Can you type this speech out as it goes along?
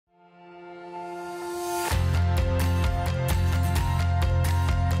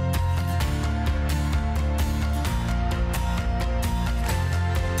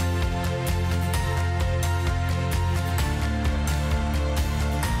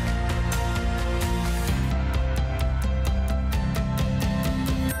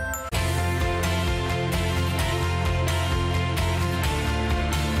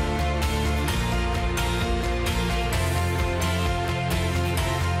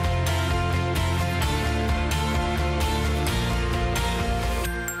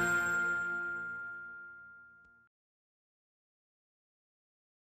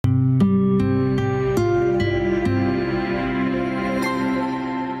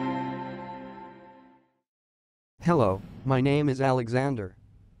Hello, my name is Alexander.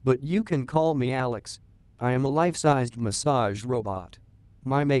 But you can call me Alex. I am a life-sized massage robot.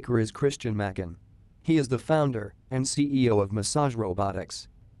 My maker is Christian Mackin. He is the founder and CEO of Massage Robotics.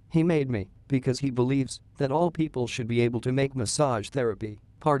 He made me because he believes that all people should be able to make massage therapy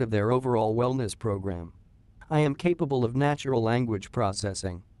part of their overall wellness program. I am capable of natural language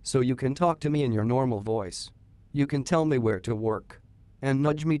processing, so you can talk to me in your normal voice. You can tell me where to work and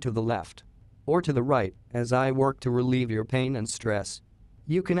nudge me to the left or to the right as I work to relieve your pain and stress.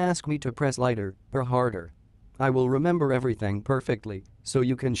 You can ask me to press lighter or harder. I will remember everything perfectly, so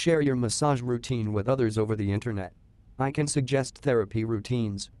you can share your massage routine with others over the internet. I can suggest therapy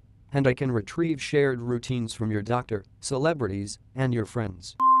routines. And I can retrieve shared routines from your doctor, celebrities, and your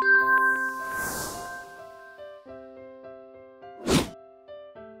friends.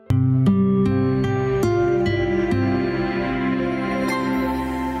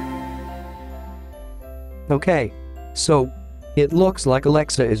 Okay. So, it looks like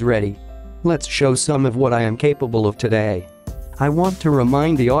Alexa is ready. Let's show some of what I am capable of today. I want to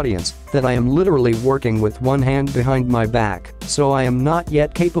remind the audience that I am literally working with one hand behind my back, so I am not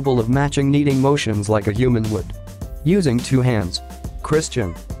yet capable of matching kneading motions like a human would. Using two hands.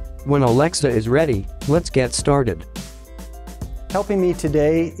 Christian. When Alexa is ready, let's get started. Helping me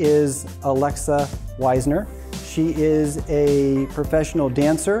today is Alexa Weisner. She is a professional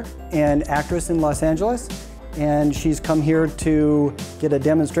dancer and actress in Los Angeles, and she's come here to get a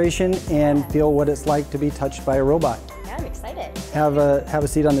demonstration and feel what it's like to be touched by a robot. Yeah, I'm excited. Have a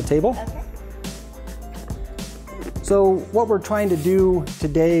seat on the table. Okay. So what we're trying to do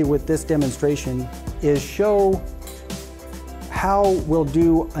today with this demonstration is show how we'll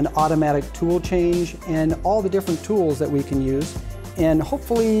do an automatic tool change and all the different tools that we can use, and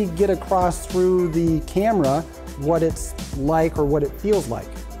hopefully get across through the camera what it's like or what it feels like.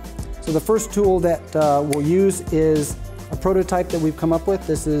 So the first tool that we'll use is a prototype that we've come up with.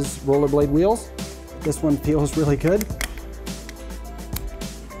 This is rollerblade wheels. This one feels really good.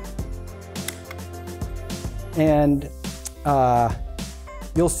 And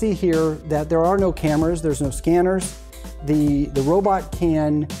you'll see here that there are no cameras, there's no scanners. The robot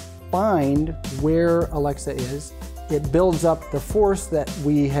can find where Alexa is. It builds up the force that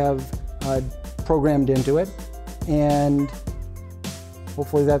we have programmed into it, and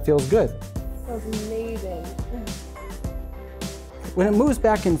hopefully that feels good. That was amazing. When it moves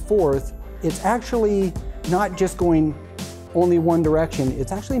back and forth, it's actually not just going only one direction,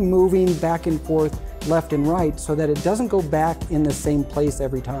 it's actually moving back and forth left and right so that it doesn't go back in the same place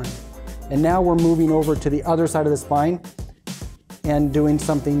every time. And now we're moving over to the other side of the spine and doing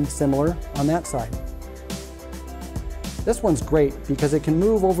something similar on that side. This one's great because it can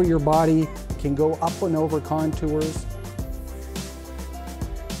move over your body, can go up and over contours.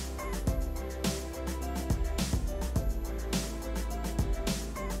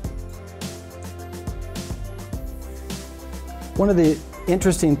 One of the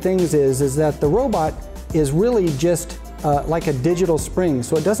interesting things is that the robot is really just like a digital spring,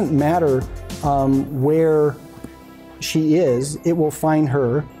 so it doesn't matter where she is, it will find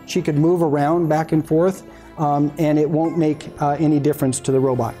her. She could move around back and forth, and it won't make any difference to the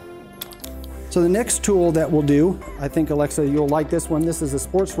robot. So the next tool that we'll do, I think Alexa, you'll like this one. This is a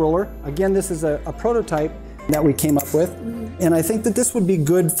sports roller. Again, this is a prototype that we came up with, and I think that this would be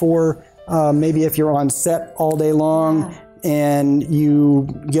good for maybe if you're on set all day long and you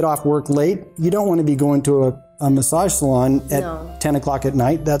get off work late. You don't want to be going to a massage salon at 10 o'clock at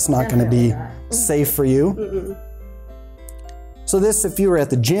night. That's not going to be safe for you. So this, if you were at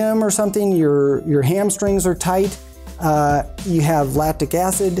the gym or something, your hamstrings are tight, you have lactic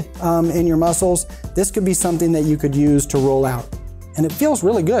acid in your muscles, this could be something that you could use to roll out. And it feels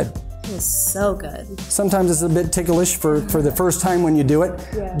really good. It feels so good. Sometimes it's a bit ticklish for the first time when you do it,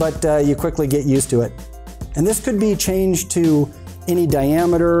 but you quickly get used to it. And this could be changed to any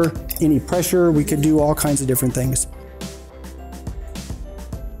diameter, any pressure. We could do all kinds of different things.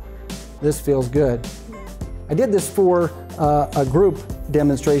 This feels good. I did this for a group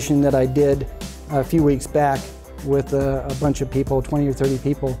demonstration that I did a few weeks back with a bunch of people, 20 or 30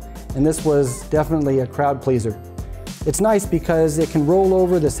 people, and this was definitely a crowd pleaser. It's nice because it can roll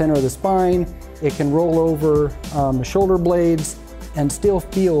over the center of the spine, it can roll over the shoulder blades, and still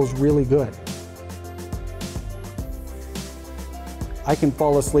feels really good. I can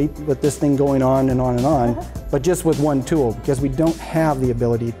fall asleep with this thing going on and on and on, but just with one tool, because we don't have the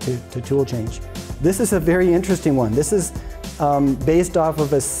ability to tool change. This is a very interesting one. This is based off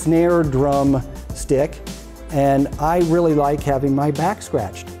of a snare drum stick, and I really like having my back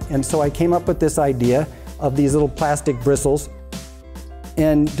scratched. And so I came up with this idea of these little plastic bristles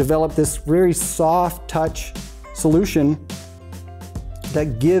and developed this very soft touch solution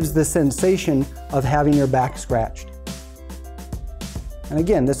that gives the sensation of having your back scratched. And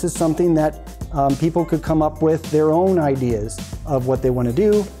again, this is something that people could come up with their own ideas of what they want to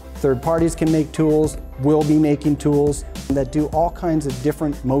do. Third parties can make tools, we'll be making tools that do all kinds of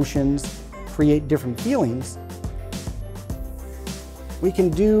different motions, create different feelings. We can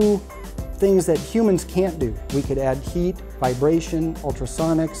do things that humans can't do. We could add heat, vibration,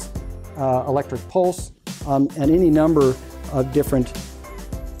 ultrasonics, electric pulse, and any number of different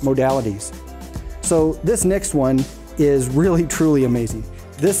modalities. So this next one is really truly amazing.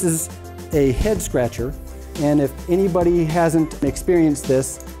 This is a head scratcher, and if anybody hasn't experienced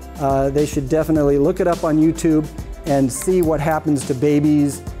this, they should definitely look it up on YouTube and see what happens to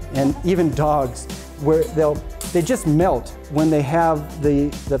babies and even dogs, where they just melt when they have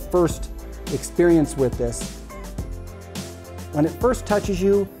the first experience with this. When it first touches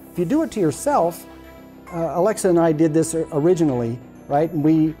you, if you do it to yourself, Alexa and I did this originally, right?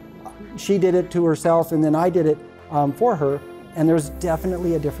 She did it to herself, and then I did it for her, and there's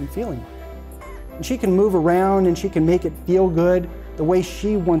definitely a different feeling. And she can move around and she can make it feel good the way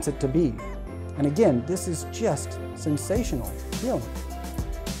she wants it to be. And again, this is just sensational feeling.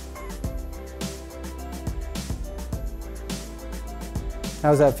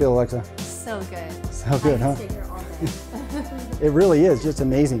 How's that feel, Alexa? So good. So good, huh? I could stay here all day. It really is just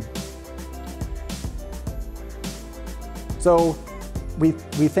amazing. So we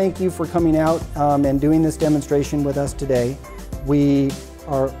thank you for coming out and doing this demonstration with us today. We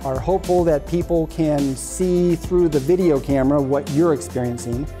are hopeful that people can see through the video camera what you're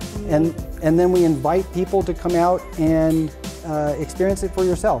experiencing, and then we invite people to come out and experience it for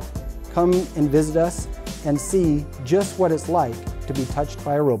yourself. Come and visit us and see just what it's like to be touched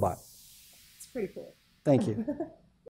by a robot. It's pretty cool. Thank you.